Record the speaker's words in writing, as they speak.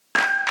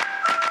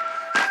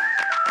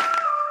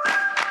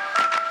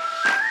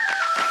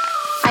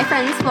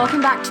friends,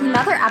 welcome back to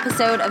another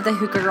episode of the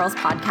Hygge Girls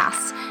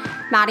podcast.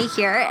 Maddie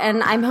here,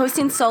 and I'm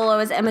hosting solo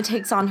as Emma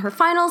takes on her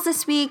finals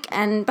this week,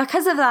 and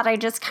because of that, I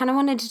just kind of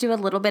wanted to do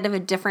a little bit of a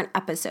different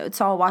episode,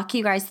 so I'll walk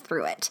you guys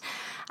through it.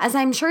 As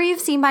I'm sure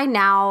you've seen by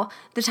now,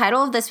 the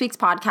title of this week's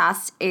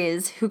podcast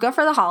is Hygge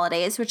for the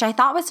Holidays, which I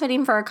thought was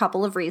fitting for a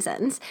couple of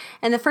reasons.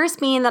 And the first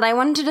being that I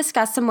wanted to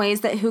discuss some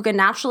ways that Hygge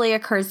naturally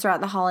occurs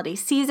throughout the holiday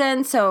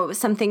season, so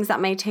some things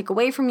that may take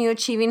away from you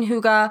achieving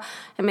Hygge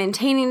and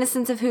maintaining a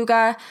sense of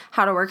Hygge,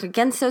 how to work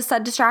against those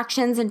said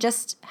distractions, and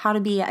just how to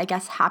be, I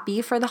guess,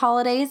 happy for the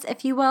holidays,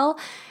 if you will.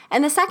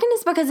 And the second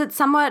is because it's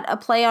somewhat a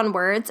play on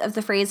words of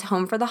the phrase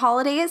home for the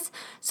holidays.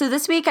 So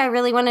this week I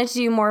really wanted to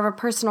do more of a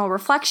personal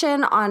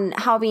reflection on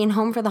how being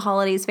home for the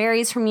holidays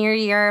varies from year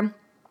to year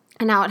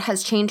and how it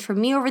has changed for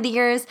me over the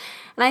years.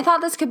 And I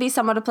thought this could be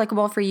somewhat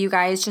applicable for you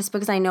guys just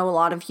because I know a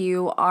lot of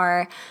you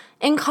are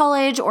in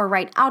college or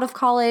right out of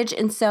college.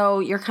 And so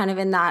you're kind of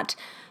in that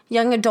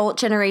young adult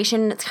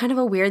generation. It's kind of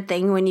a weird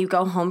thing when you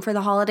go home for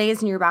the holidays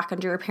and you're back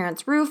under your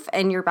parents' roof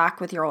and you're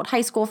back with your old high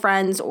school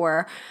friends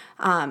or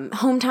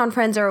hometown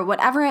friends or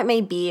whatever it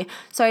may be.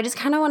 So I just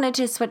kind of wanted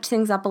to switch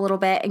things up a little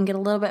bit and get a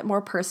little bit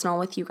more personal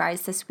with you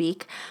guys this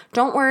week.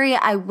 Don't worry,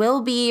 I will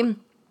be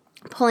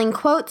pulling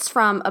quotes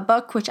from a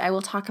book, which I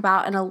will talk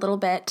about in a little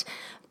bit,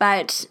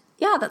 but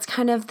yeah, that's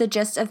kind of the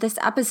gist of this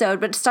episode.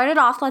 But to start it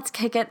off, let's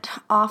kick it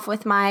off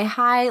with my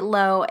high,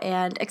 low,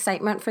 and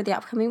excitement for the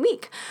upcoming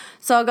week.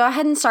 So I'll go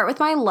ahead and start with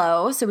my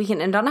low so we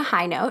can end on a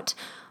high note.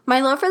 My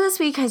low for this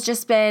week has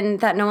just been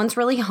that no one's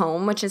really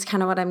home, which is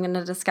kind of what I'm going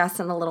to discuss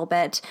in a little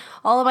bit.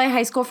 All of my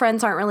high school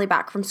friends aren't really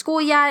back from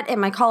school yet, and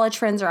my college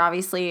friends are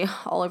obviously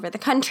all over the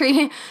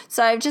country.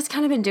 So I've just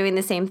kind of been doing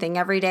the same thing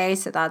every day.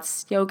 So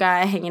that's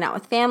yoga, hanging out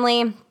with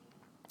family,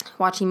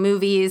 watching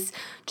movies,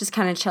 just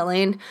kind of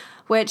chilling,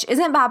 which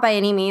isn't bad by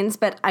any means,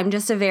 but I'm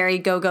just a very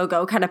go, go,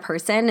 go kind of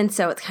person, and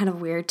so it's kind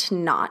of weird to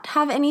not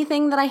have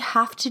anything that I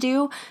have to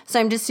do, so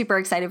I'm just super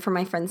excited for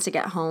my friends to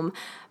get home.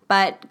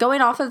 But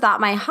going off of that,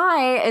 my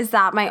high is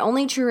that my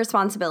only true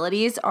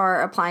responsibilities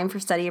are applying for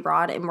study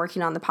abroad and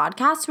working on the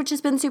podcast, which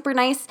has been super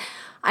nice.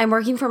 I'm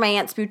working for my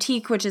aunt's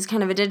boutique, which is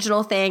kind of a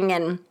digital thing,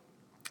 and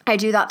I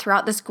do that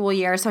throughout the school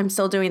year, so I'm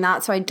still doing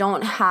that, so I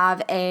don't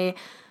have a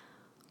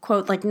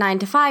quote, like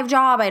 9-to-5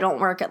 job. I don't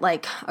work at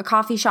like a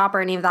coffee shop or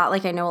any of that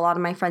like I know a lot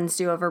of my friends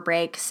do over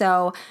break.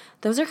 So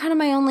those are kind of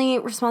my only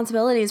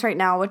responsibilities right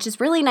now, which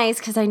is really nice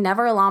because I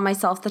never allow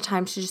myself the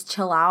time to just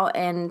chill out,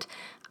 and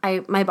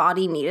my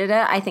body needed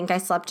it. I think I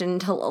slept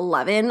until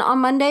 11 on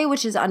Monday,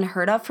 which is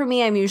unheard of for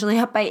me. I'm usually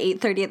up by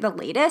 8:30 at the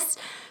latest.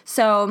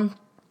 So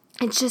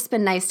it's just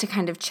been nice to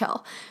kind of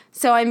chill.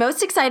 So I'm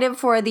most excited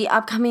for the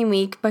upcoming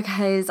week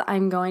because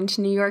I'm going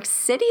to New York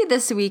City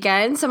this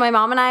weekend. So my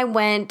mom and I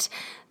went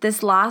this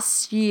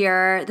past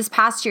year,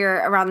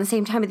 around the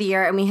same time of the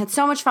year, and we had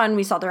so much fun.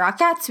 We saw the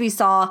Rockettes, we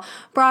saw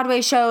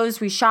Broadway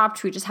shows, we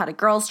shopped, we just had a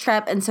girls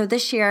trip. And so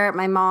this year,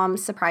 my mom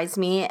surprised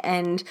me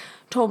and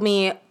told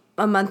me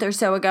a month or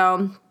so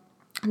ago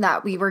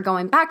that we were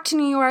going back to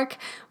New York,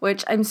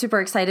 which I'm super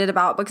excited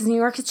about because New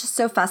York is just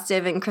so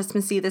festive and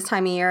Christmassy this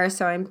time of year,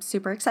 so I'm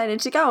super excited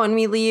to go. And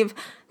we leave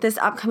this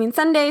upcoming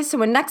Sunday, so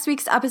when next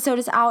week's episode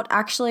is out,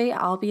 actually,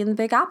 I'll be in the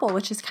Big Apple,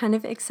 which is kind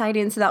of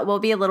exciting, so that will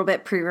be a little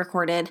bit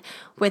pre-recorded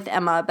with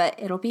Emma, but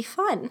it'll be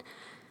fun.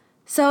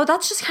 So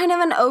that's just kind of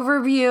an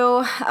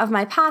overview of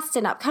my past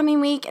and upcoming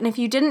week. And if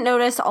you didn't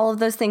notice, all of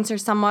those things are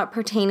somewhat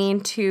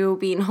pertaining to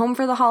being home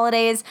for the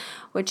holidays,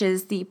 which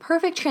is the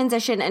perfect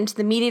transition into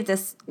the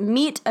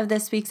meat of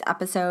this week's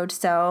episode.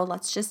 So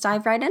let's just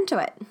dive right into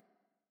it.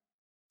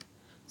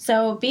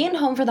 So being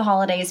home for the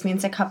holidays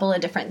means a couple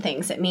of different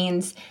things. It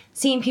means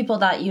seeing people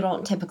that you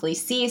don't typically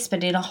see,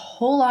 spending a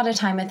whole lot of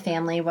time with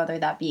family, whether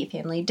that be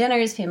family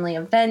dinners, family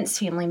events,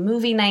 family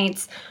movie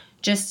nights,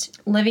 just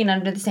living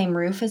under the same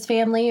roof as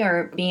family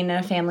or being in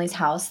a family's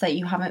house that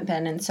you haven't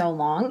been in so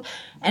long.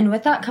 And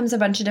with that comes a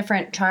bunch of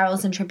different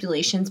trials and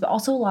tribulations, but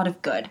also a lot of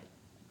good.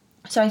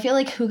 So I feel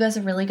like Hygge is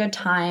a really good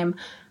time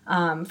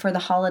for the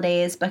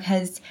holidays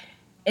because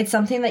it's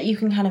something that you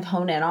can kind of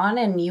hone in on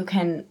and you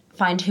can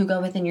find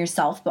Hygge within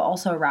yourself, but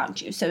also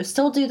around you. So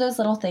still do those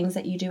little things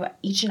that you do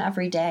each and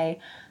every day,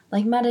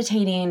 like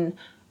meditating,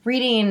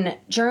 reading,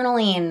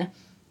 journaling,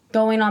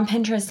 going on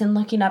Pinterest and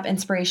looking up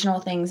inspirational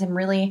things and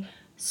really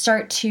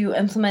start to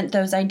implement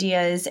those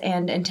ideas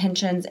and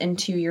intentions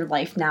into your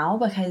life now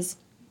because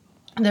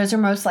those are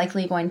most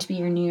likely going to be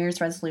your New Year's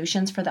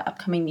resolutions for the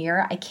upcoming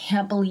year. I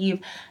can't believe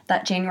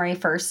that January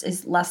 1st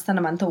is less than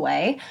a month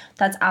away.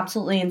 That's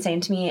absolutely insane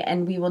to me.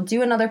 And we will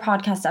do another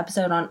podcast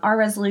episode on our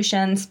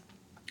resolutions,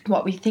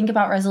 what we think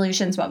about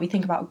resolutions, what we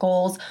think about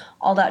goals,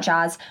 all that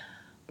jazz.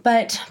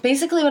 But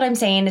basically what I'm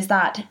saying is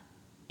that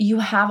you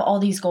have all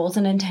these goals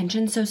and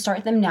intentions, so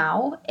start them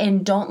now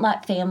and don't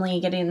let family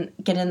get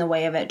in the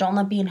way of it. Don't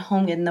let being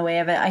home get in the way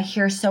of it. I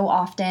hear so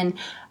often,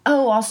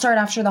 oh, I'll start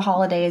after the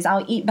holidays.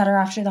 I'll eat better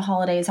after the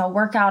holidays. I'll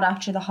work out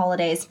after the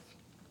holidays.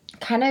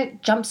 Kind of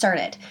jumpstart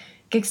it.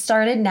 Get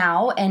started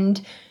now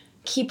and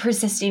keep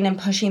persisting and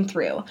pushing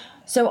through.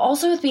 So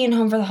also with being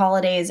home for the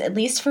holidays, at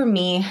least for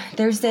me,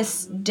 there's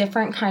this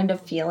different kind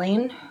of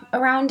feeling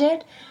around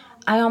it.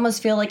 I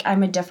almost feel like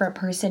I'm a different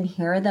person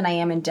here than I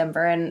am in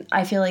Denver, and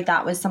I feel like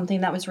that was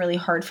something that was really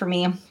hard for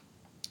me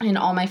in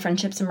all my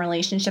friendships and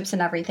relationships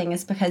and everything,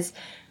 is because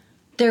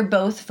they're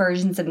both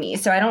versions of me.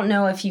 So I don't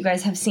know if you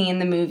guys have seen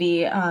the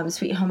movie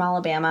Sweet Home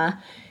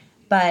Alabama,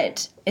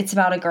 but it's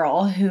about a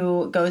girl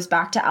who goes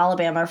back to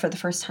Alabama for the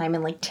first time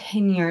in like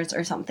 10 years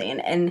or something.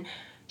 And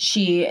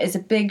she is a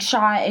big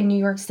shot in New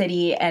York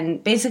City,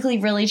 and basically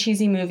really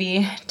cheesy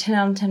movie. 10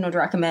 out of 10 would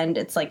recommend.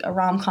 It's like a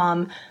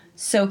rom-com.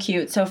 So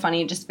cute, so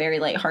funny, just very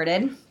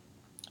lighthearted.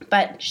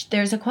 But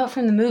there's a quote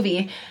from the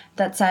movie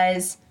that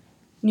says,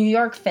 New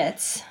York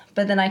fits,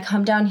 but then I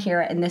come down here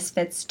and this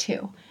fits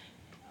too.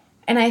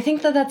 And I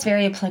think that that's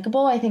very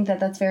applicable. I think that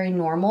that's very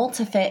normal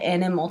to fit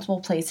in multiple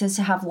places,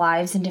 to have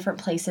lives in different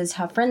places,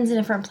 have friends in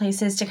different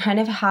places, to kind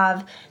of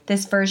have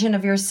this version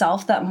of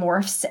yourself that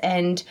morphs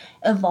and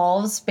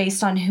evolves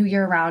based on who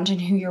you're around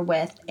and who you're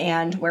with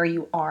and where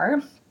you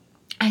are.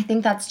 I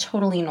think that's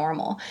totally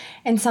normal.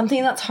 And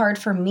something that's hard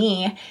for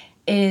me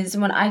is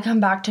when I come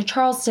back to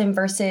Charleston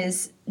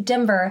versus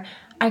Denver,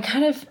 I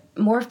kind of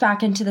morph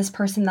back into this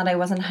person that I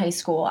was in high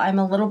school. I'm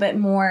a little bit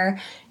more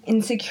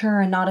insecure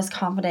and not as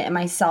confident in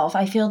myself.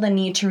 I feel the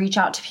need to reach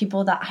out to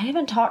people that I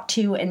haven't talked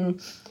to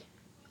in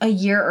a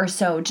year or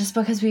so, just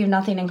because we have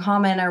nothing in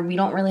common or we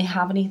don't really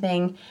have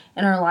anything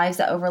in our lives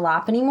that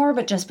overlap anymore,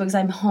 but just because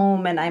I'm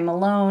home and I'm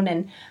alone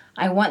and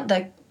I want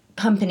the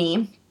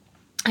company,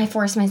 I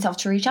force myself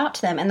to reach out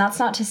to them. And that's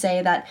not to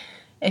say that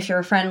if you're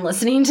a friend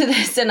listening to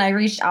this and I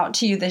reached out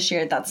to you this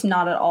year, that's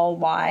not at all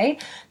why.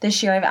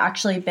 This year I've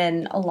actually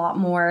been a lot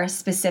more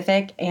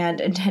specific and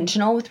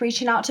intentional with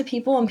reaching out to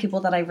people and people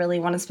that I really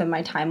want to spend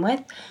my time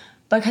with.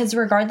 Because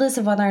regardless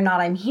of whether or not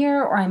I'm here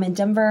or I'm in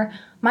Denver,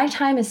 my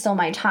time is still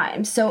my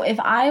time. So if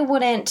I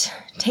wouldn't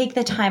take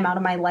the time out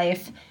of my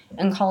life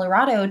in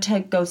Colorado to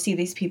go see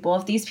these people,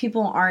 if these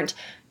people aren't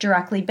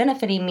directly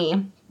benefiting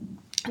me,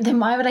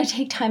 then why would I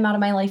take time out of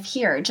my life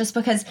here? Just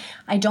because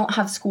I don't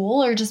have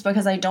school or just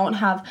because I don't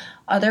have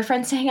other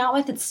friends to hang out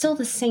with, it's still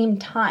the same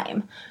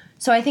time.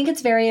 So I think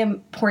it's very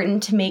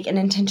important to make an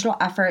intentional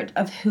effort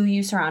of who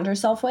you surround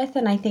yourself with.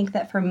 And I think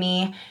that for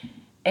me,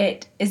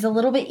 it is a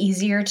little bit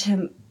easier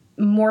to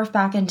morph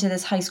back into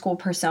this high school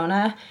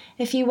persona,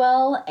 if you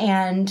will.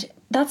 And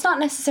that's not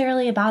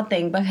necessarily a bad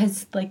thing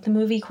because, like the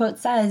movie quote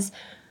says,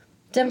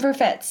 Denver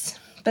fits,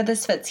 but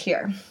this fits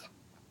here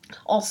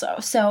also.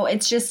 So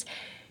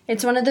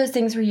it's one of those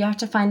things where you have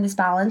to find this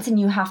balance and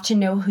you have to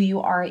know who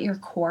you are at your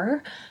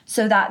core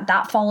so that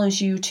that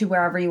follows you to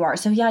wherever you are.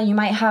 So yeah, you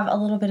might have a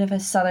little bit of a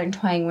southern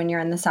twang when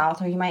you're in the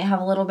South, or you might have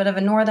a little bit of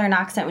a northern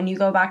accent when you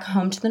go back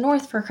home to the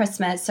North for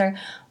Christmas, or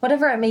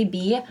whatever it may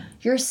be.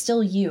 You're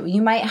still you.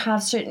 You might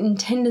have certain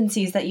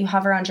tendencies that you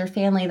have around your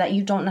family that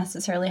you don't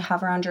necessarily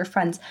have around your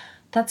friends.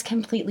 That's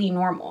completely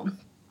normal.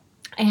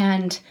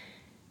 And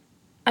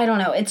I don't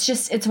know,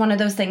 it's one of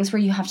those things where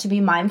you have to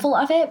be mindful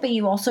of it, but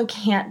you also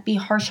can't be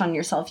harsh on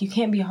yourself. You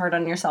can't be hard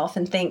on yourself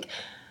and think,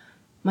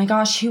 my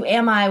gosh, who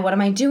am I? What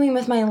am I doing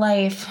with my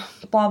life?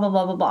 Blah, blah,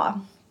 blah, blah, blah.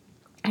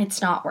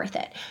 It's not worth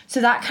it. So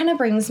that kind of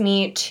brings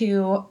me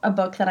to a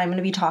book that I'm going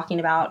to be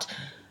talking about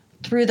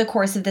through the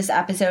course of this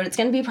episode. It's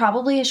going to be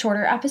probably a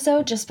shorter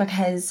episode just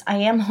because I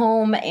am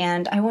home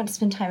and I want to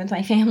spend time with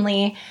my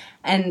family.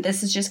 And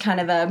this is just kind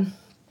of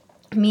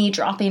me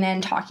dropping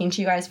in, talking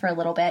to you guys for a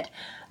little bit.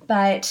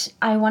 But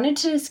I wanted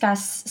to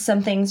discuss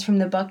some things from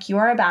the book You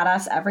Are a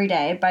Badass Every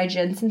Day by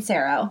Jen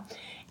Sincero.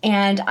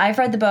 And I've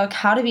read the book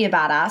How to Be a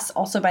Badass,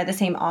 also by the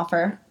same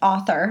author.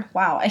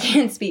 Wow, I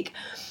can't speak.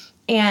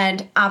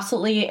 And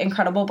absolutely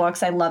incredible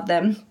books. I love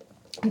them.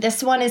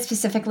 This one is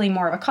specifically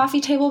more of a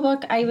coffee table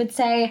book, I would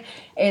say.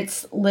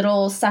 It's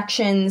little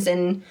sections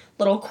and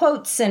little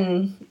quotes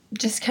and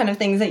just kind of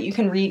things that you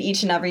can read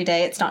each and every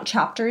day. It's not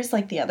chapters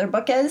like the other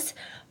book is.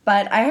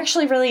 But I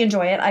actually really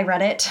enjoy it. I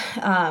read it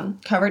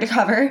cover to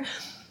cover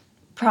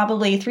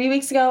probably 3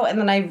 weeks ago, and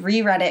then I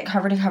reread it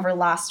cover to cover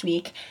last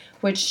week,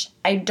 which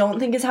I don't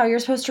think is how you're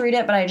supposed to read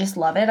it, but I just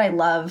love it. I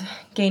love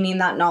gaining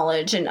that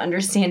knowledge and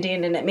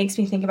understanding, and it makes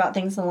me think about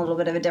things in a little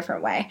bit of a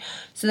different way.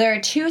 So there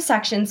are 2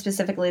 sections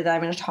specifically that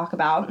I'm going to talk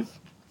about.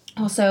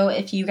 Also,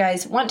 if you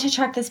guys want to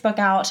check this book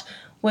out,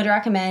 would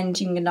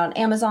recommend you can get it on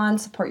Amazon,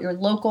 support your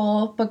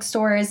local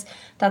bookstores.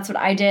 That's what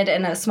I did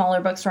in a smaller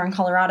bookstore in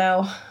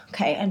Colorado.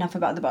 Okay, enough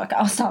about the book.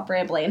 I'll stop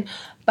rambling.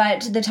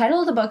 But the title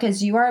of the book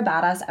is You Are a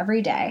Badass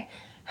Every Day: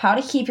 How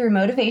to Keep Your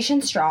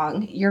Motivation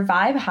Strong, Your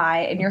Vibe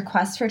High, and Your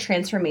Quest for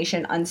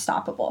Transformation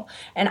Unstoppable.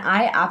 And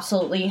I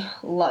absolutely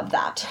love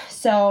that.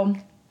 So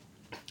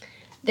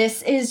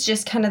this is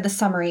just kind of the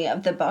summary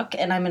of the book,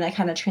 and I'm going to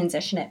kind of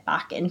transition it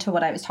back into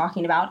what I was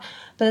talking about.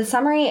 But the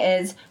summary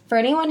is, for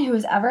anyone who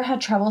has ever had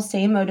trouble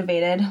staying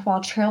motivated while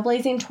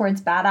trailblazing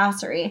towards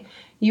badassery,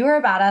 You Are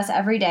a Badass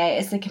Every Day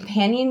is the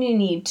companion you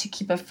need to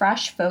keep a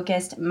fresh,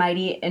 focused,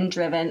 mighty, and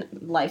driven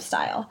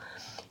lifestyle.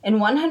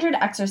 In 100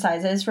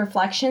 exercises,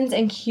 reflections,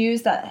 and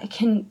cues that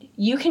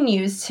you can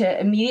use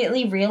to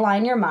immediately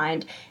realign your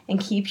mind and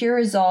keep your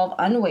resolve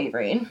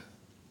unwavering,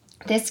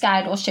 This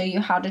guide will show you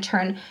how to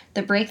turn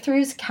the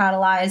breakthroughs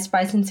catalyzed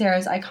by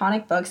Sincero's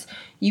iconic books,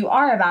 You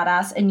Are a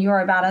Badass and You're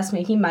a Badass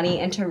Making Money,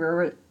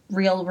 into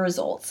real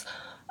results.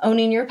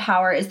 Owning your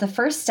power is the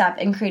first step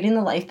in creating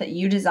the life that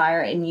you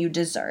desire and you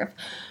deserve.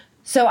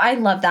 So I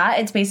love that.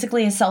 It's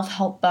basically a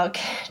self-help book,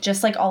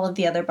 just like all of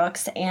the other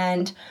books.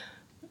 And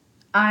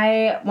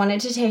I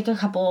wanted to take a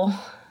couple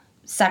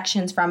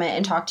sections from it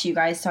and talk to you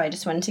guys. So I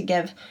just wanted to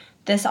give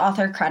this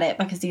author credit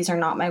because these are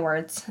not my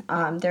words.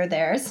 They're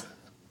theirs.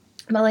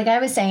 But like I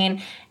was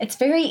saying, it's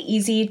very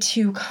easy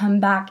to come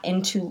back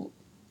into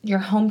your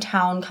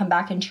hometown, come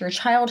back into your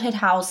childhood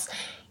house,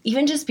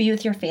 even just be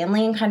with your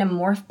family and kind of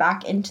morph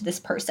back into this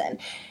person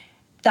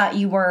that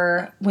you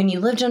were when you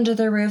lived under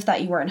the roof,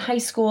 that you were in high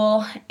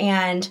school.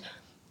 And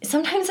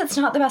sometimes it's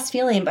not the best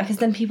feeling because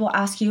then people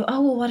ask you,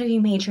 oh, well, what are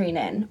you majoring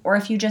in? Or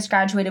if you just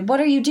graduated, what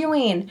are you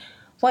doing?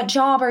 What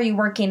job are you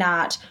working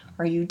at?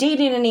 Are you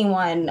dating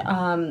anyone?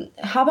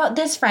 How about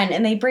this friend?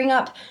 And they bring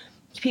up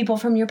people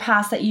from your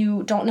past that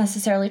you don't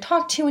necessarily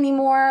talk to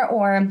anymore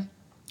or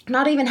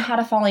not even had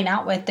a falling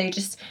out with.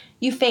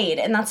 You fade.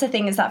 And that's the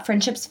thing, is that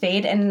friendships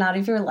fade in and out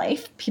of your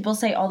life. People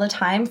say all the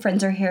time,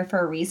 friends are here for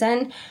a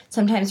reason,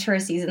 sometimes for a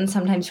season,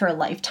 sometimes for a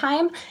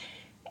lifetime.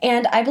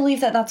 And I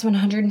believe that that's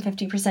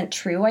 150%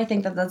 true. I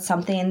think that that's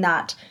something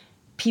that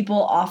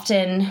people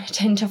often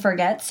tend to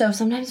forget. So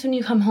sometimes when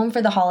you come home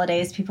for the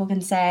holidays, people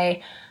can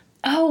say,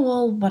 oh,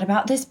 well, what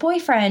about this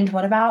boyfriend?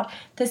 What about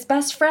this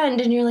best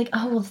friend? And you're like,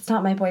 oh, well, it's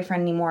not my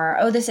boyfriend anymore.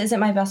 Oh, this isn't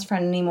my best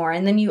friend anymore.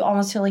 And then you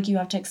almost feel like you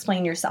have to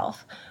explain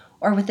yourself.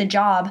 Or with a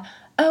job,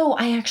 oh,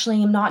 I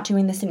actually am not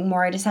doing this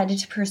anymore. I decided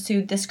to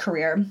pursue this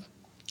career.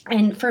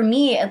 And for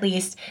me, at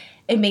least,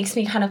 it makes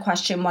me kind of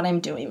question what I'm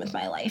doing with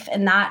my life.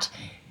 And that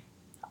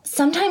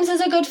sometimes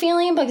is a good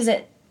feeling because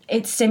it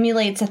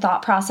stimulates a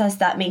thought process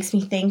that makes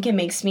me think and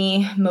makes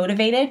me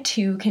motivated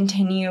to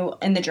continue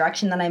in the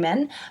direction that I'm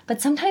in.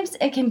 But sometimes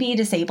it can be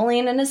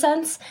disabling in a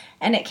sense,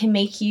 and it can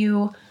make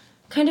you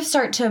kind of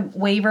start to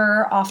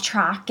waver off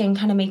track and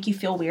kind of make you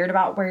feel weird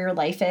about where your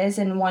life is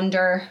and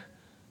wonder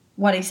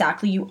what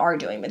exactly you are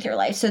doing with your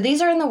life. So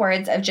these are in the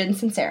words of Jen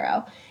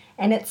Sincero,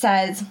 and it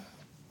says,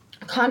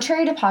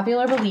 contrary to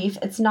popular belief,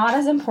 it's not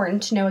as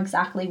important to know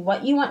exactly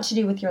what you want to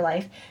do with your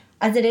life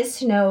as it is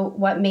to know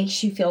what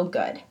makes you feel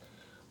good.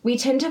 We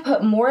tend to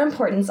put more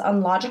importance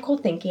on logical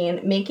thinking,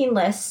 making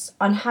lists,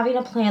 on having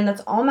a plan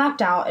that's all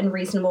mapped out and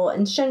reasonable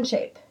and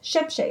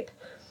ship-shape.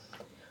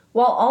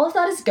 While all of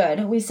that is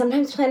good, we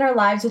sometimes plan our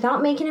lives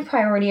without making a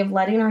priority of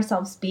letting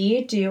ourselves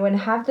be, do, and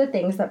have the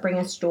things that bring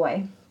us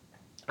joy.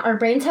 Our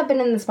brains have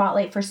been in the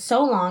spotlight for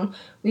so long,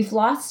 we've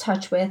lost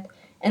touch with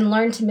and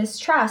learned to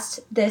mistrust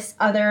this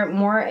other,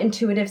 more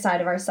intuitive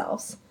side of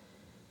ourselves.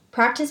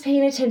 Practice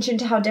paying attention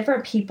to how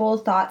different people,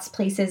 thoughts,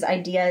 places,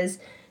 ideas,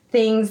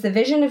 things, the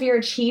vision of your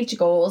achieved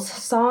goals,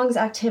 songs,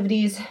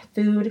 activities,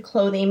 food,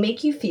 clothing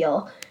make you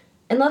feel,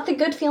 and let the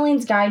good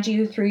feelings guide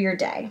you through your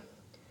day.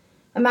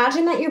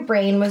 Imagine that your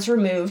brain was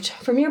removed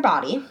from your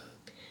body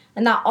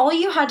and that all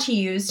you had to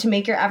use to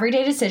make your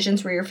everyday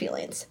decisions were your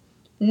feelings.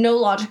 No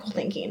logical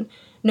thinking.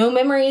 No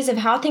memories of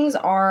how things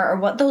are or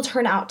what they'll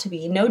turn out to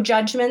be. No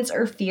judgments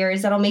or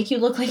fears that'll make you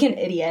look like an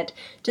idiot,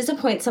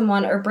 disappoint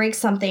someone, or break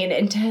something,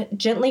 and to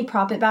gently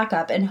prop it back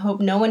up and hope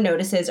no one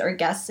notices or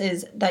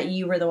guesses that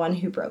you were the one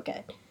who broke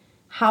it.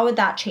 How would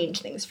that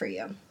change things for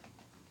you?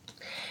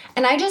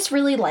 And I just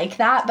really like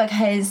that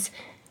because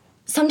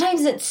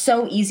sometimes it's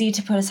so easy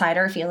to put aside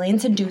our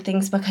feelings and do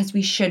things because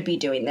we should be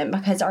doing them,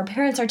 because our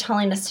parents are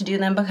telling us to do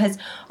them, because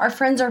our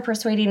friends are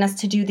persuading us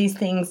to do these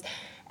things.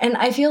 And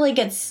I feel like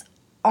it's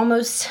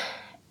almost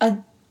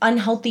an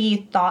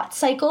unhealthy thought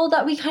cycle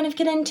that we kind of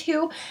get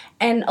into.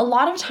 And a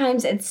lot of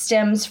times it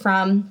stems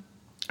from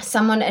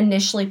someone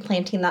initially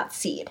planting that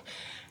seed.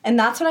 And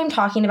that's what I'm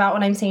talking about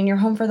when I'm saying you're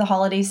home for the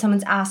holidays.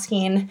 Someone's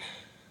asking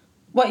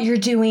what you're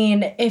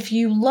doing, if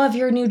you love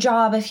your new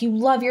job, if you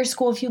love your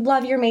school, if you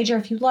love your major,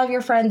 if you love your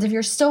friends, if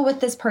you're still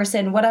with this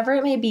person, whatever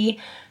it may be.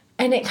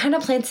 And it kind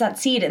of plants that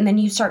seed. And then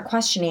you start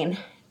questioning,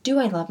 do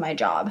I love my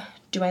job?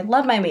 Do I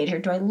love my major?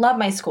 Do I love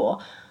my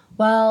school?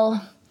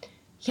 Well,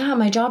 yeah,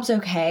 my job's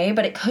okay,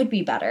 but it could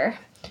be better.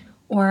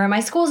 Or my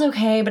school's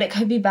okay, but it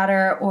could be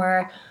better.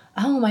 Or,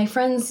 oh, my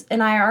friends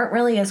and I aren't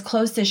really as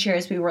close this year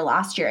as we were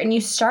last year. And you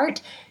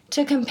start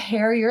to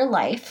compare your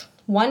life,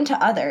 one,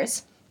 to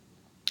others,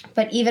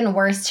 but even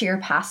worse, to your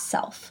past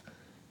self.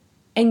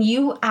 And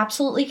you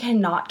absolutely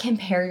cannot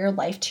compare your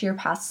life to your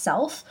past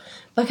self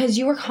because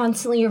you are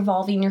constantly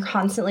evolving, you're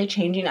constantly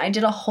changing. I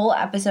did a whole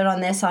episode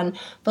on this, on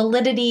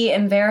validity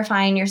and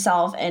verifying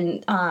yourself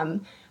and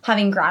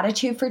having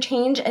gratitude for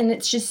change. And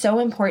it's just so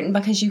important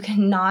because you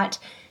cannot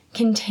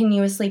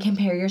continuously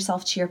compare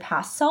yourself to your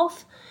past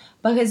self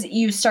because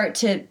you start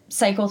to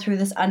cycle through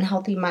this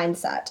unhealthy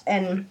mindset.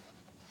 And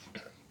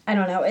I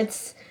don't know,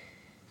 it's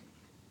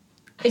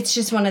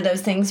just one of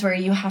those things where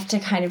you have to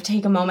kind of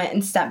take a moment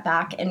and step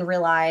back and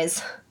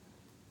realize,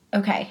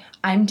 okay,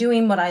 I'm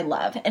doing what I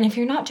love. And if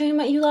you're not doing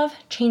what you love,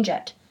 change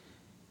it.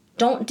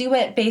 Don't do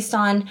it based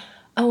on,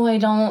 oh, I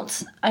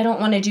don't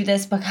want to do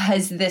this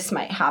because this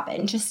might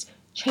happen. Just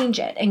change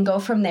it and go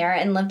from there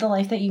and live the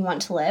life that you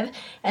want to live.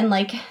 And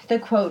like the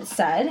quote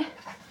said,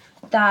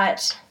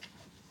 that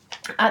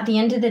at the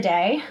end of the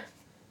day,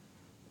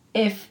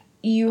 if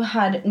you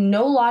had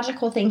no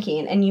logical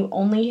thinking and you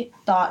only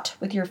thought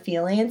with your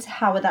feelings,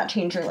 how would that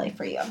change your life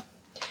for you?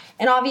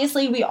 And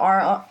obviously we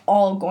are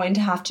all going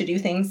to have to do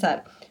things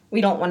that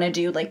we don't want to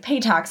do, like pay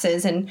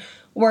taxes and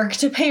work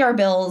to pay our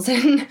bills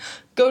and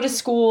go to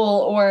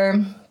school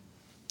or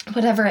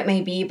whatever it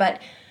may be.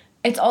 But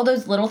it's all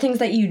those little things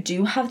that you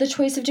do have the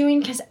choice of doing,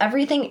 because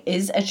everything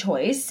is a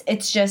choice.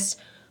 It's just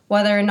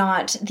whether or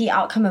not the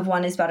outcome of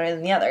one is better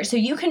than the other. So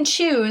you can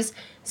choose,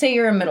 say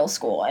you're in middle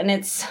school and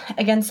it's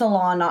against the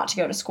law not to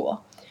go to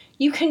school.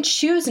 You can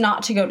choose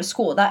not to go to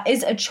school. That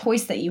is a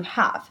choice that you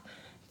have.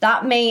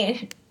 That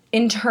may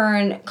in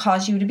turn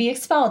cause you to be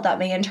expelled. That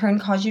may in turn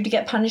cause you to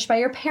get punished by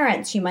your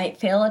parents. You might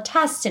fail a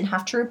test and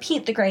have to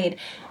repeat the grade.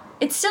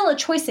 It's still a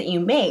choice that you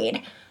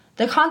made.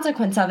 The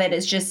consequence of it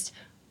is just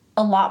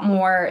a lot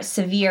more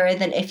severe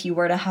than if you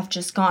were to have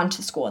just gone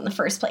to school in the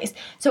first place.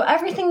 So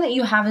everything that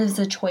you have is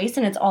a choice,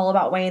 and it's all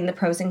about weighing the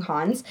pros and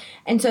cons.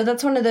 And so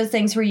that's one of those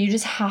things where you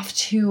just have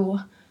to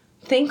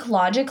think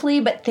logically,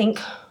 but think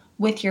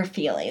with your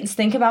feelings.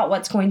 Think about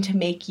what's going to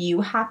make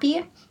you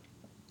happy.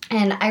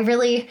 And I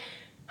really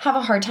have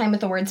a hard time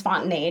with the word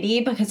spontaneity,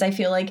 because I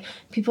feel like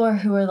people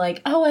who are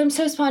like, oh, I'm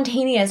so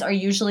spontaneous, are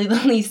usually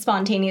the least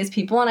spontaneous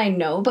people. And I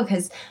know,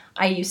 because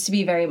I used to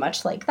be very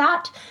much like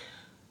that.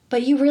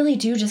 But you really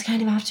do just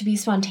kind of have to be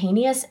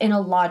spontaneous in a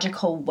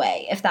logical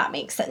way, if that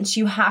makes sense.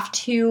 You have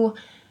to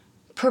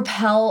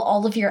propel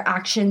all of your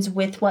actions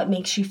with what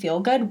makes you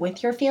feel good,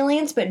 with your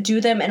feelings, but do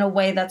them in a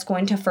way that's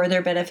going to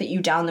further benefit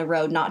you down the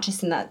road, not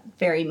just in that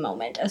very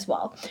moment as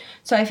well.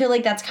 So I feel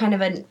like that's kind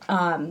of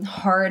a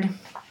hard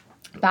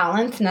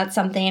balance, and that's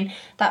something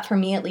that for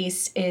me at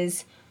least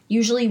is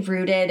usually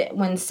rooted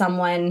when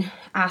someone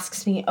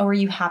asks me, oh, are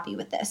you happy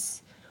with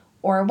this?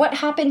 Or what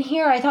happened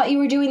here? I thought you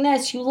were doing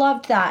this. You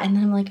loved that. And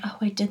then I'm like, oh,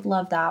 I did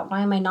love that. Why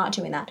am I not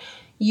doing that?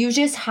 You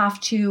just have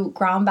to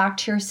ground back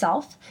to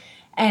yourself.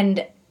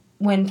 And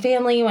when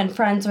family, when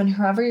friends, when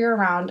whoever you're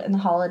around in the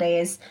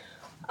holidays,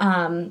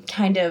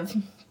 kind of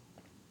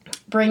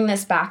bring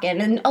this back in.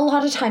 And a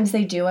lot of times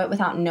they do it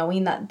without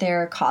knowing that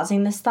they're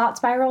causing this thought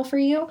spiral for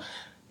you.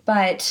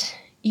 But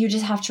you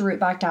just have to root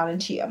back down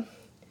into you.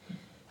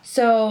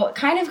 So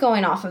kind of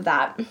going off of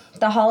that,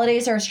 the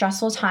holidays are a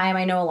stressful time.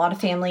 I know a lot of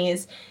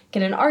families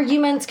get in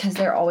arguments because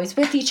they're always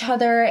with each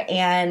other,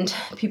 and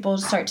people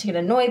start to get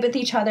annoyed with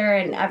each other,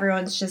 and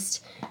everyone's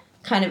just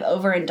kind of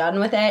over and done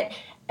with it.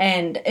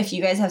 And if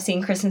you guys have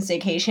seen Christmas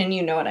Vacation,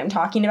 you know what I'm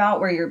talking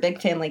about, where your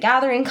big family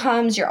gathering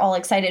comes, you're all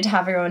excited to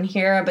have everyone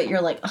here, but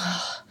you're like,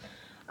 oh,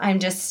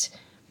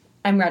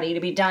 I'm ready to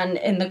be done.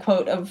 In the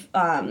quote of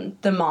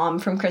the mom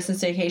from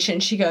Christmas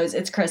Vacation, she goes,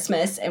 it's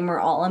Christmas and we're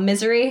all in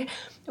misery,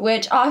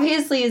 which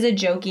obviously is a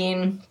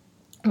joking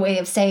way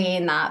of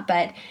saying that,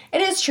 but it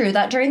is true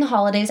that during the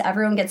holidays,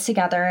 everyone gets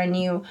together and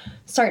you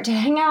start to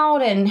hang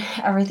out and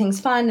everything's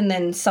fun, and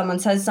then someone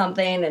says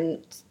something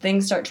and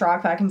things start to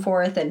rock back and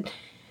forth, and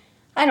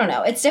I don't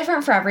know. It's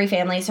different for every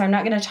family, so I'm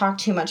not going to talk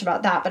too much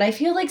about that, but I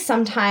feel like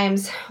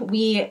sometimes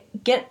we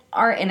get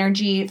our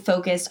energy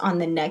focused on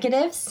the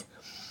negatives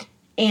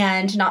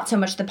and not so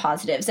much the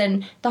positives.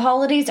 And the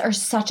holidays are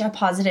such a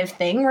positive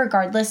thing,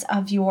 regardless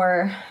of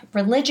your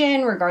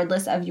religion,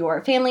 regardless of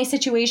your family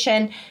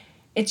situation.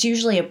 It's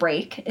usually a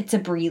break. It's a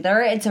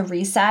breather. It's a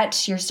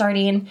reset. You're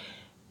starting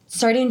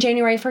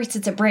January 1st.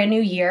 It's a brand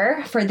new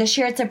year. For this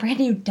year, it's a brand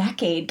new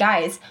decade.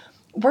 Guys,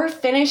 we're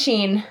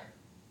finishing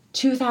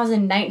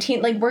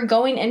 2019. Like, we're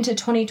going into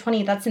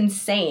 2020. That's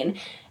insane.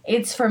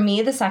 It's, for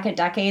me, the second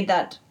decade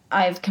that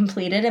I've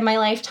completed in my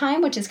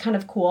lifetime, which is kind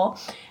of cool.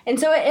 And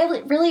so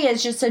it really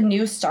is just a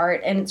new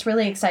start, and it's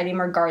really exciting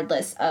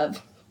regardless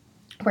of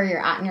where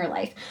you're at in your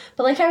life.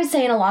 But like I was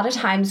saying, a lot of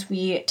times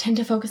we tend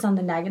to focus on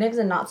the negatives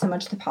and not so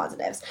much the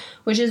positives,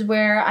 which is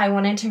where I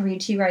wanted to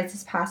read to you guys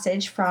this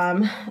passage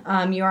from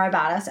You Are a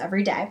Badass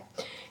Every Day.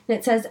 And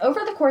it says,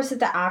 over the course of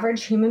the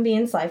average human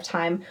being's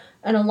lifetime,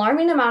 an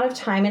alarming amount of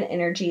time and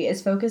energy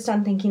is focused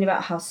on thinking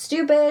about how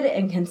stupid,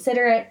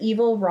 inconsiderate,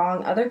 evil,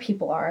 wrong other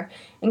people are,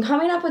 and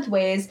coming up with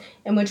ways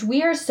in which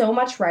we are so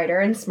much righter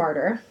and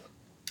smarter,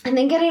 and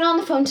then getting on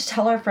the phone to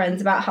tell our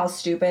friends about how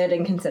stupid,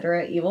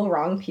 inconsiderate, evil,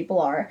 wrong people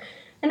are,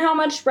 and how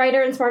much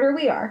brighter and smarter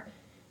we are.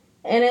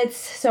 And it's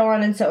so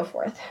on and so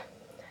forth.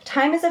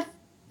 Time is a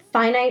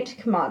finite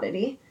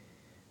commodity.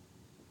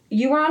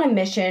 You are on a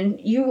mission.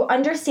 You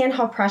understand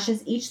how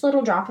precious each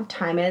little drop of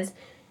time is,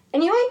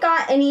 and you ain't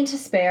got any to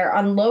spare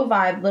on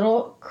low-vibe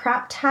little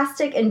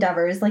craptastic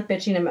endeavors like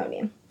bitching and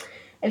moaning.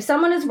 If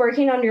someone is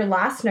working on your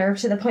last nerve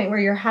to the point where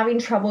you're having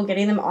trouble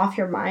getting them off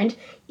your mind,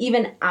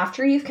 even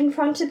after you've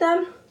confronted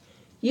them,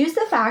 use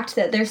the fact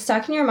that they're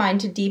stuck in your mind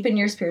to deepen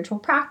your spiritual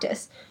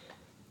practice.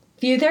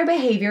 View their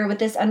behavior with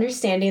this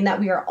understanding that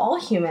we are all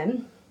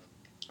human,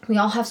 we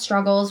all have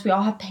struggles, we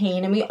all have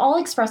pain, and we all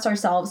express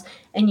ourselves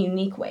in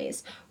unique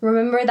ways.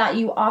 Remember that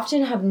you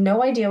often have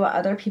no idea what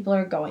other people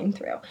are going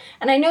through.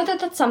 And I know that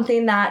that's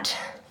something that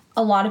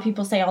a lot of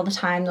people say all the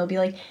time. They'll be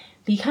like,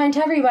 be kind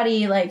to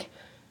everybody, like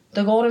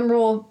the golden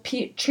rule,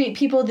 treat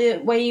people the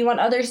way you want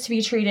others to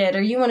be treated,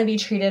 or you want to be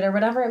treated, or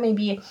whatever it may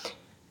be.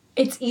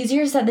 It's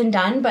easier said than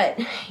done, but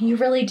you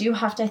really do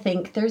have to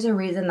think there's a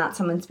reason that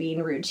someone's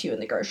being rude to you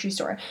in the grocery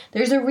store.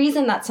 There's a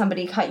reason that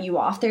somebody cut you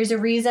off. There's a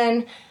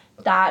reason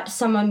that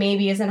someone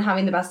maybe isn't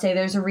having the best day.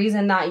 There's a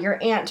reason that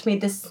your aunt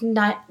made this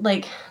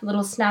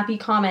little snappy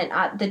comment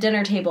at the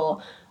dinner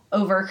table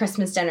over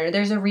Christmas dinner.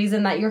 There's a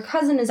reason that your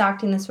cousin is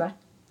acting this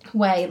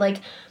way.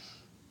 Like,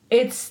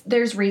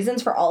 there's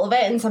reasons for all of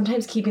it, and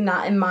sometimes keeping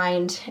that in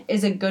mind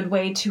is a good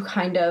way to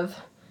kind of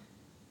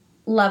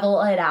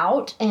level it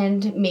out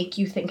and make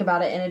you think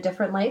about it in a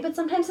different light, but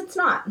sometimes it's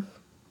not.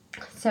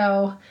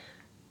 So,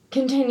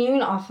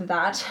 continuing off of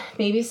that,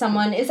 maybe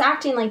someone is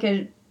acting like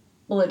a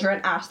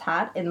belligerent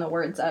asshat, in the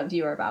words of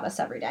You Are About Us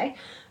Every Day,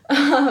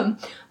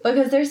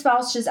 because their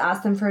spouse just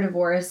asked them for a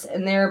divorce,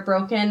 and they're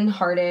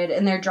broken-hearted,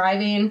 and they're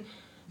driving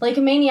like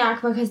a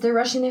maniac because they're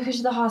rushing their kids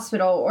to the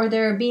hospital, or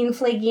they're being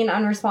flaky and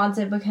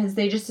unresponsive because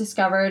they just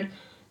discovered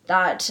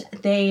that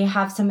they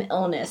have some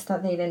illness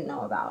that they didn't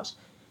know about.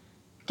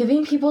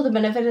 Giving people the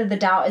benefit of the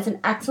doubt is an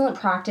excellent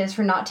practice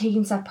for not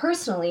taking stuff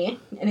personally,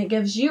 and it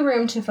gives you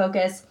room to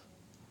focus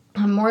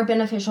on more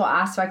beneficial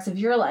aspects of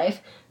your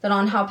life than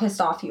on how pissed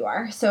off you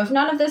are. So if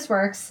none of this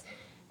works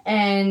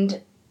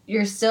and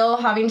you're still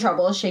having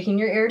trouble shaking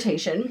your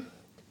irritation,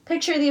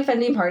 picture the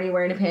offending party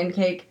wearing a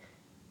pancake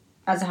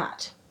as a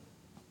hat.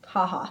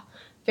 Haha.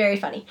 Very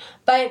funny.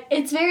 But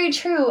it's very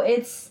true.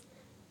 It's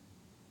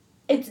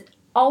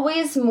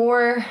always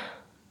more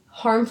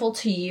harmful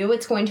to you.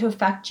 It's going to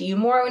affect you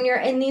more when you're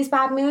in these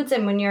bad moods,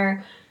 and when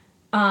you're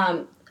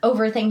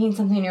overthinking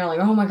something, you're like,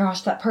 oh my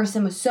gosh, that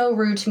person was so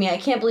rude to me. I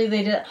can't believe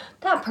they did it.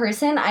 That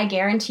person, I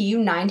guarantee you,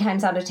 9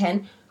 times out of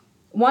 10,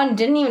 one,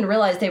 didn't even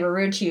realize they were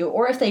rude to you,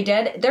 or if they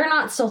did, they're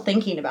not still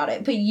thinking about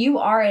it, but you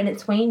are, and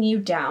it's weighing you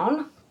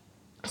down.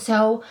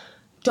 So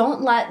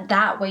don't let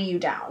that weigh you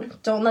down.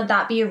 Don't let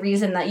that be a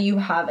reason that you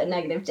have a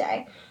negative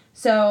day.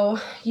 So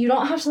you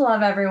don't have to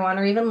love everyone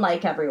or even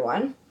like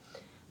everyone,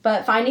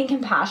 but finding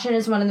compassion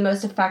is one of the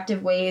most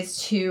effective ways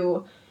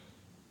to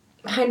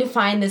kind of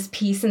find this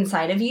peace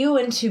inside of you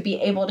and to be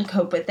able to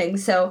cope with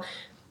things. So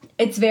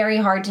it's very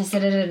hard to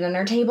sit at a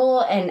dinner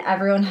table, and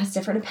everyone has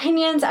different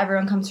opinions.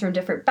 Everyone comes from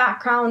different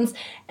backgrounds,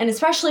 and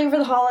especially over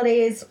the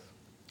holidays,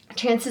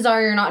 chances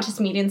are you're not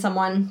just meeting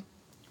someone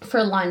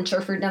for lunch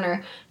or for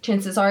dinner.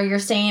 Chances are you're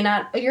staying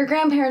at your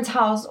grandparents'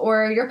 house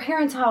or your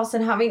parents' house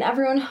and having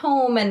everyone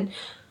home, and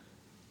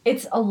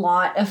it's a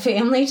lot of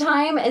family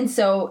time. And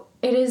so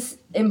it is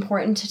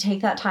important to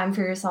take that time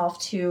for yourself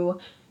to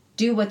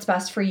do what's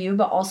best for you,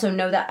 but also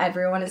know that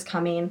everyone is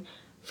coming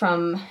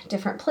from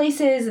different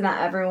places and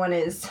that everyone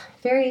is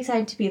very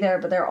excited to be there,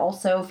 but they're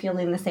also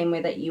feeling the same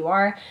way that you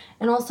are.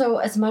 And also,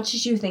 as much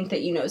as you think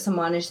that you know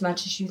someone, as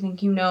much as you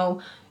think you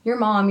know your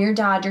mom, your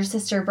dad, your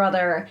sister,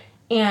 brother,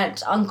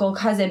 aunt, uncle,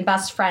 cousin,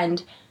 best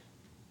friend,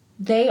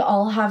 they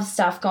all have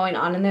stuff going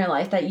on in their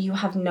life that you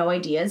have no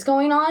idea is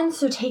going on.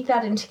 So take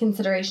that into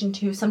consideration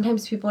too.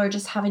 Sometimes people are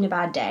just having a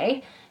bad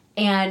day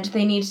and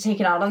they need to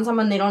take it out on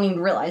someone. They don't even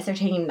realize they're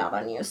taking it out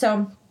on you.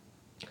 So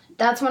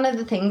that's one of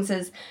the things,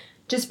 is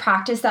just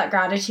practice that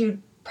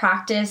gratitude.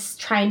 Practice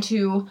trying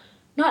to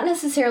not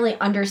necessarily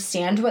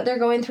understand what they're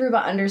going through,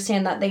 but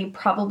understand that they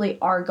probably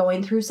are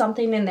going through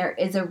something, and there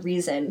is a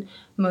reason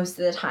most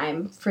of the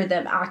time for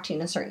them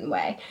acting a certain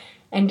way.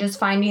 And just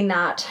finding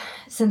that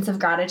sense of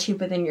gratitude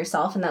within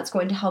yourself, and that's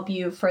going to help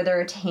you further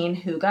attain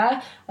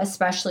hygge,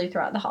 especially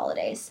throughout the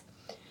holidays.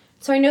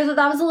 So I know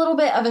that was a little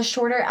bit of a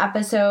shorter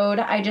episode.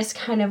 I just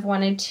kind of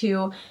wanted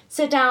to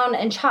sit down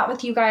and chat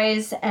with you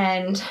guys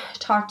and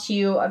talk to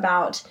you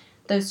about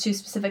those 2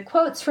 specific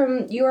quotes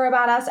from You Are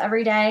About Us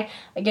Every Day.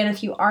 Again,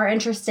 if you are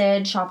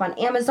interested, shop on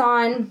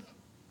Amazon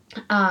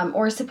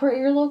or support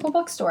your local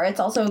bookstore. It's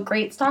also a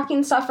great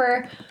stocking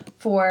stuffer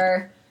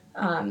for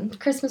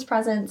Christmas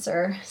presents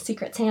or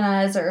Secret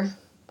Santas or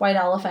White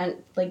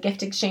Elephant, like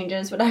gift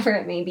exchanges, whatever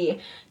it may be.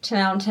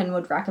 Mountain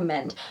would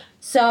recommend.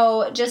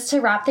 So just to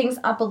wrap things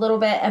up a little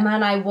bit, Emma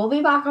and I will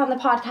be back on the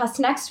podcast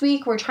next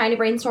week. We're trying to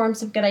brainstorm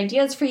some good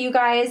ideas for you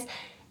guys,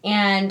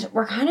 and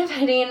we're kind of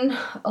hitting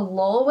a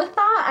lull with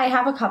that. I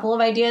have a couple of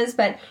ideas,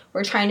 but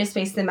we're trying to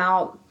space them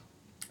out.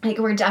 Like,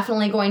 we're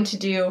definitely going to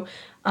do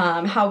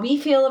how we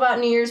feel about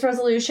New Year's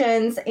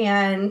resolutions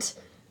and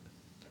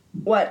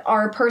what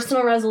our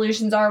personal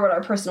resolutions are, what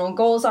our personal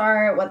goals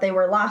are, what they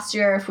were last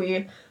year, if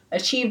we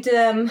achieved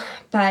them.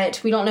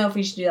 But we don't know if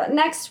we should do that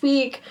next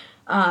week,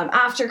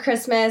 after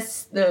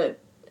Christmas,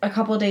 a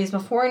couple of days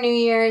before New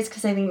Year's,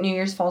 because I think New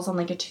Year's falls on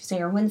like a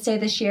Tuesday or Wednesday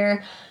this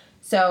year.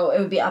 So it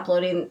would be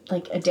uploading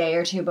like a day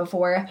or 2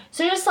 before.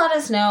 So just let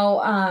us know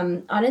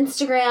on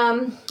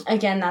Instagram.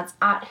 Again, that's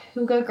at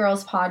Hygge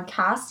Girls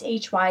Podcast,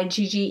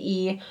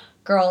 HYGGE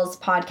Girls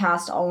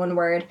Podcast, all one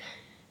word.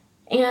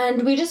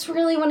 And we just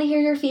really want to hear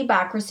your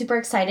feedback. We're super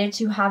excited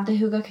to have the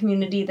Hygge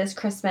community this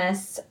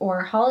Christmas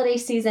or holiday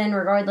season,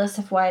 regardless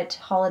of what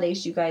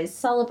holidays you guys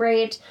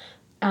celebrate.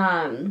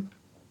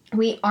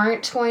 We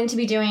aren't going to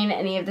be doing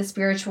any of the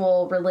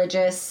spiritual,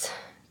 religious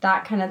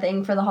that kind of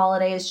thing for the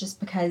holidays, just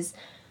because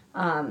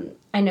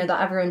I know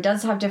that everyone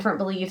does have different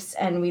beliefs,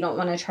 and we don't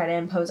want to try to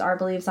impose our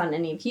beliefs on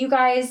any of you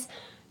guys.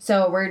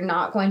 So we're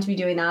not going to be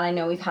doing that. I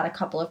know we've had a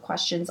couple of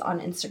questions on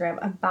Instagram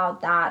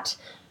about that,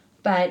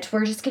 but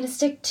we're just going to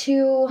stick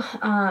to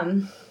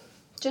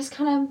just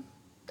kind of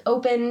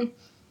open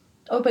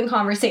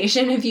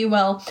conversation, if you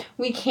will.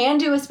 We can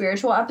do a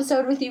spiritual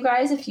episode with you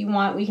guys if you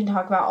want. We can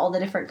talk about all the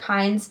different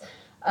kinds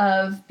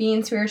of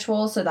being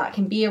spiritual. So that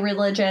can be a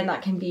religion,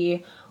 that can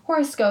be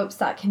horoscopes,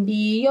 that can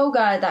be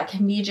yoga, that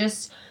can be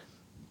just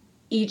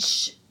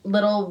each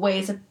little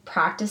ways of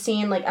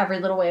practicing, like every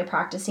little way of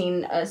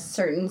practicing a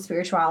certain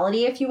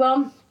spirituality, if you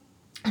will.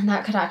 And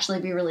that could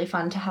actually be really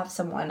fun to have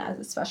someone as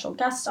a special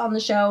guest on the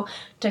show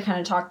to kind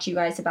of talk to you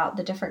guys about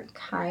the different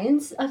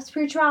kinds of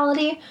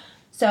spirituality.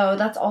 So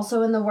that's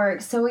also in the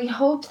works. So we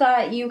hope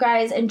that you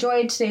guys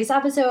enjoyed today's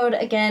episode.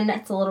 Again,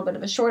 it's a little bit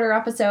of a shorter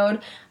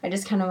episode. I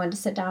just kind of wanted to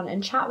sit down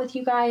and chat with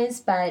you guys.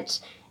 But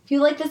if you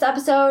like this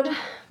episode,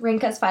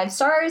 rank us 5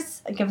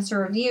 stars, give us a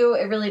review.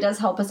 It really does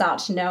help us out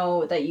to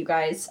know that you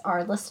guys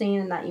are listening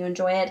and that you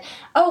enjoy it.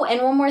 Oh,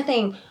 and one more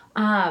thing.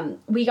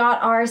 We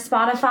got our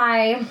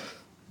Spotify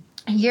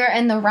Year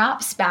in the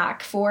Wraps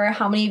back for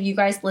how many of you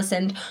guys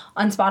listened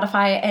on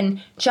Spotify.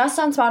 And just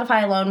on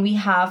Spotify alone, we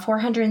have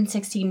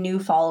 460 new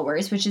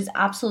followers, which is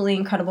absolutely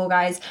incredible,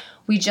 guys.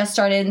 We just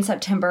started in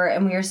September,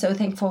 and we are so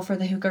thankful for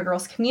the Hookah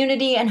Girls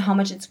community and how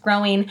much it's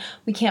growing.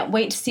 We can't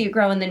wait to see it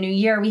grow in the new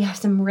year. We have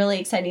some really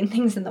exciting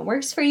things in the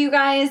works for you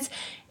guys.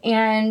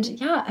 And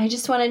yeah, I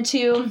just wanted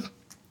to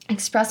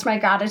express my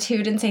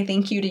gratitude and say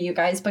thank you to you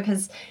guys,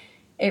 because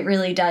it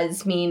really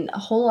does mean a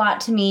whole lot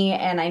to me,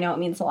 and I know it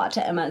means a lot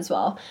to Emma as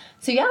well.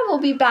 So yeah, we'll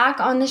be back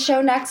on the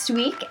show next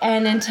week,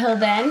 and until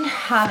then,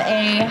 have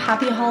a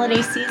happy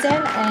holiday season,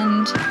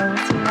 and I will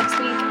see you next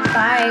week.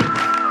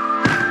 Bye!